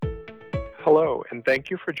Hello, and thank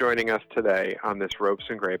you for joining us today on this Ropes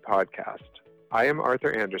and Gray podcast. I am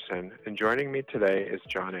Arthur Anderson, and joining me today is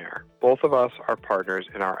John Eyre. Both of us are partners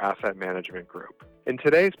in our asset management group. In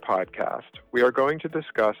today's podcast, we are going to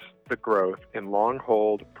discuss the growth in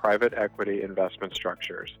long-hold private equity investment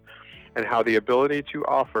structures and how the ability to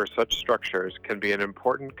offer such structures can be an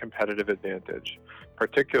important competitive advantage,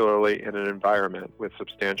 particularly in an environment with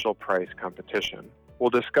substantial price competition. We'll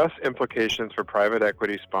discuss implications for private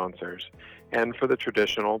equity sponsors and for the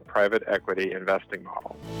traditional private equity investing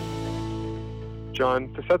model.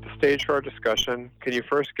 John, to set the stage for our discussion, can you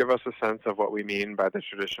first give us a sense of what we mean by the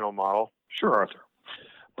traditional model? Sure, Arthur.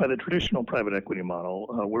 By the traditional private equity model,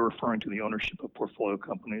 we're referring to the ownership of portfolio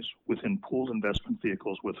companies within pooled investment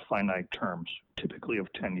vehicles with finite terms, typically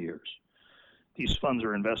of 10 years. These funds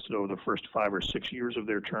are invested over the first 5 or 6 years of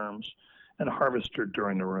their terms and harvested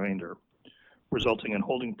during the remainder, resulting in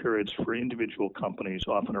holding periods for individual companies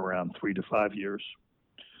often around 3 to 5 years.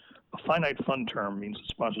 A finite fund term means that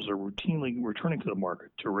sponsors are routinely returning to the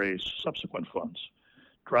market to raise subsequent funds,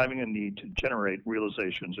 driving a need to generate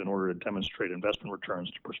realizations in order to demonstrate investment returns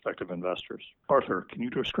to prospective investors. Arthur, can you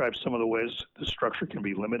describe some of the ways this structure can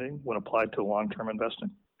be limiting when applied to long-term investing?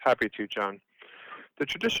 Happy to, John. The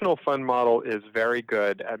traditional fund model is very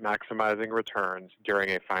good at maximizing returns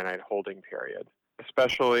during a finite holding period,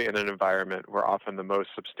 especially in an environment where often the most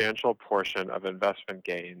substantial portion of investment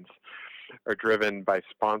gains are driven by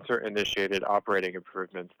sponsor-initiated operating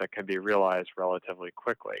improvements that can be realized relatively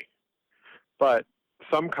quickly. But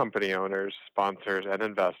some company owners, sponsors, and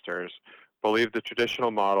investors believe the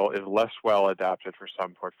traditional model is less well adapted for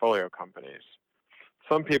some portfolio companies.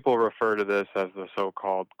 Some people refer to this as the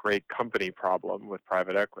so-called great company problem with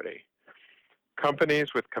private equity.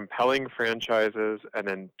 Companies with compelling franchises and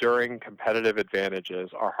enduring competitive advantages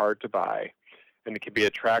are hard to buy and can be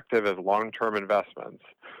attractive as long-term investments,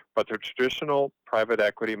 but the traditional private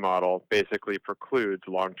equity model basically precludes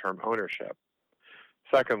long-term ownership.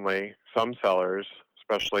 Secondly, some sellers,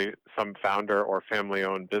 especially some founder or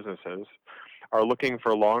family-owned businesses, are looking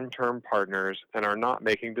for long-term partners and are not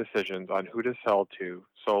making decisions on who to sell to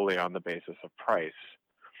solely on the basis of price.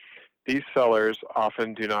 These sellers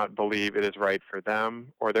often do not believe it is right for them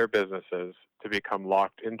or their businesses to become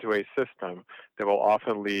locked into a system that will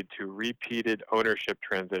often lead to repeated ownership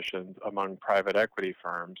transitions among private equity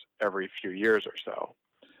firms every few years or so.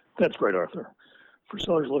 That's great, Arthur. For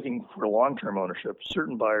sellers looking for long-term ownership,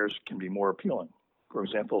 certain buyers can be more appealing. For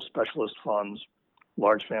example, specialist funds,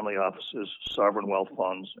 large family offices, sovereign wealth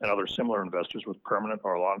funds, and other similar investors with permanent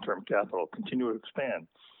or long-term capital continue to expand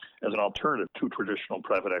as an alternative to traditional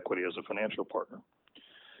private equity as a financial partner.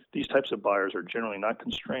 These types of buyers are generally not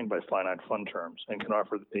constrained by finite fund terms and can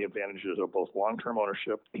offer the advantages of both long-term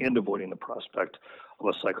ownership and avoiding the prospect of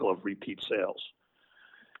a cycle of repeat sales.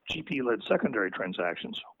 GP-led secondary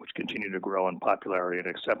transactions, which continue to grow in popularity and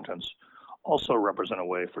acceptance, also represent a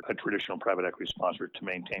way for a traditional private equity sponsor to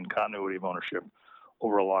maintain continuity of ownership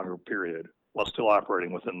over a longer period while still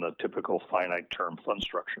operating within the typical finite term fund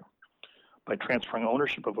structure. By transferring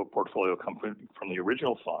ownership of a portfolio company from the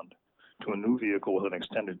original fund to a new vehicle with an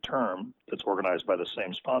extended term that's organized by the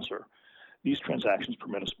same sponsor, these transactions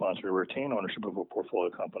permit a sponsor to retain ownership of a portfolio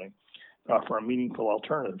company and offer a meaningful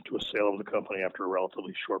alternative to a sale of the company after a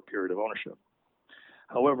relatively short period of ownership.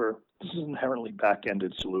 However, this is an inherently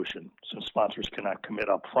back-ended solution since sponsors cannot commit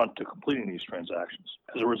upfront to completing these transactions.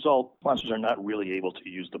 As a result, sponsors are not really able to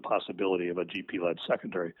use the possibility of a GP-led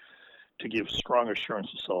secondary to give strong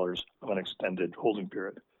assurance to sellers of an extended holding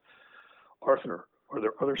period. Arthur, are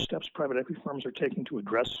there other steps private equity firms are taking to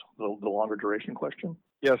address the longer duration question?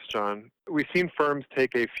 Yes, John. We've seen firms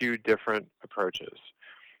take a few different approaches.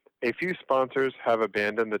 A few sponsors have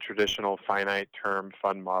abandoned the traditional finite term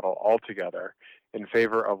fund model altogether in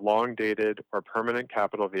favor of long-dated or permanent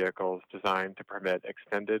capital vehicles designed to permit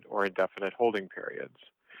extended or indefinite holding periods.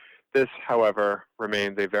 This, however,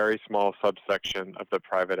 remains a very small subsection of the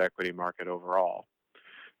private equity market overall.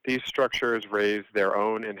 These structures raise their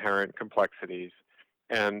own inherent complexities,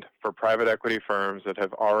 and for private equity firms that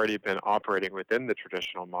have already been operating within the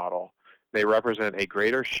traditional model, they represent a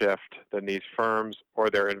greater shift than these firms or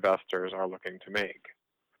their investors are looking to make.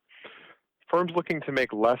 Firms looking to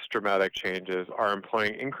make less dramatic changes are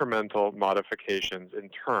employing incremental modifications in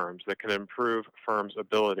terms that can improve firms'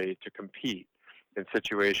 ability to compete in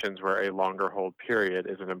situations where a longer hold period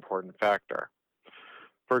is an important factor.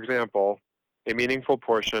 For example, a meaningful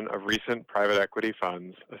portion of recent private equity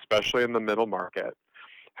funds, especially in the middle market,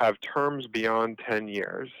 have terms beyond 10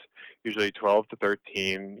 years, usually 12 to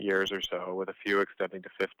 13 years or so, with a few extending to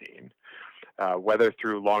 15, whether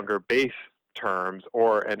through longer base terms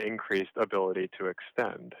or an increased ability to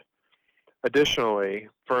extend. Additionally,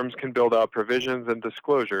 firms can build out provisions and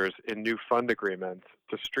disclosures in new fund agreements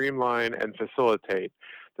to streamline and facilitate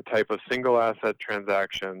the type of single asset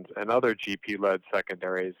transactions and other GP-led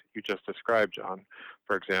secondaries you just described, John.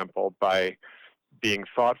 For example, by being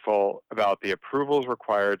thoughtful about the approvals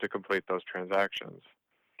required to complete those transactions.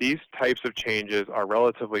 These types of changes are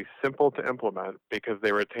relatively simple to implement because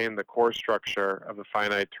they retain the core structure of the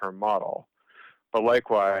finite term model. But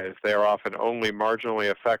likewise, they are often only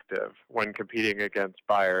marginally effective when competing against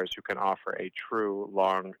buyers who can offer a true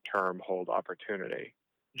long-term hold opportunity.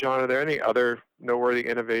 John, are there any other noteworthy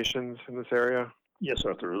innovations in this area? Yes,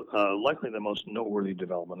 Arthur. Likely the most noteworthy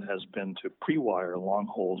development has been to pre-wire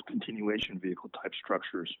long-hold continuation vehicle type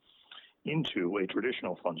structures into a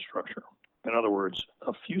traditional fund structure. In other words,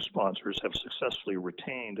 a few sponsors have successfully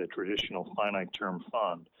retained a traditional finite term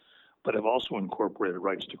fund, but have also incorporated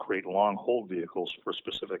rights to create long-hold vehicles for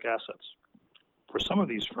specific assets. For some of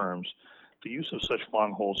these firms, the use of such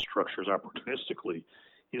long-hold structures opportunistically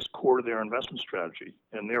is core to their investment strategy,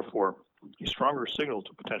 and therefore a stronger signal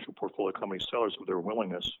to potential portfolio company sellers of their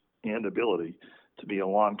willingness and ability to be a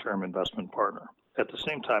long-term investment partner. At the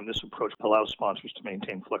same time, this approach allows sponsors to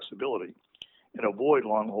maintain flexibility and avoid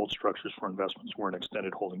long-hold structures for investments where an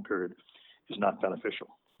extended holding period is not beneficial.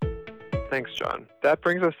 Thanks, John. That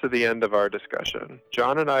brings us to the end of our discussion.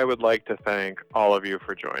 John and I would like to thank all of you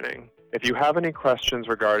for joining. If you have any questions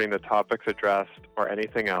regarding the topics addressed or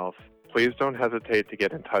anything else, please don't hesitate to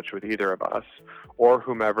get in touch with either of us or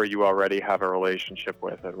whomever you already have a relationship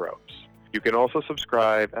with at Ropes. You can also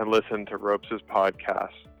subscribe and listen to Ropes'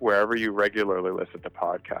 podcast wherever you regularly listen to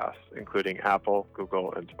podcasts, including Apple,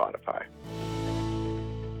 Google, and Spotify.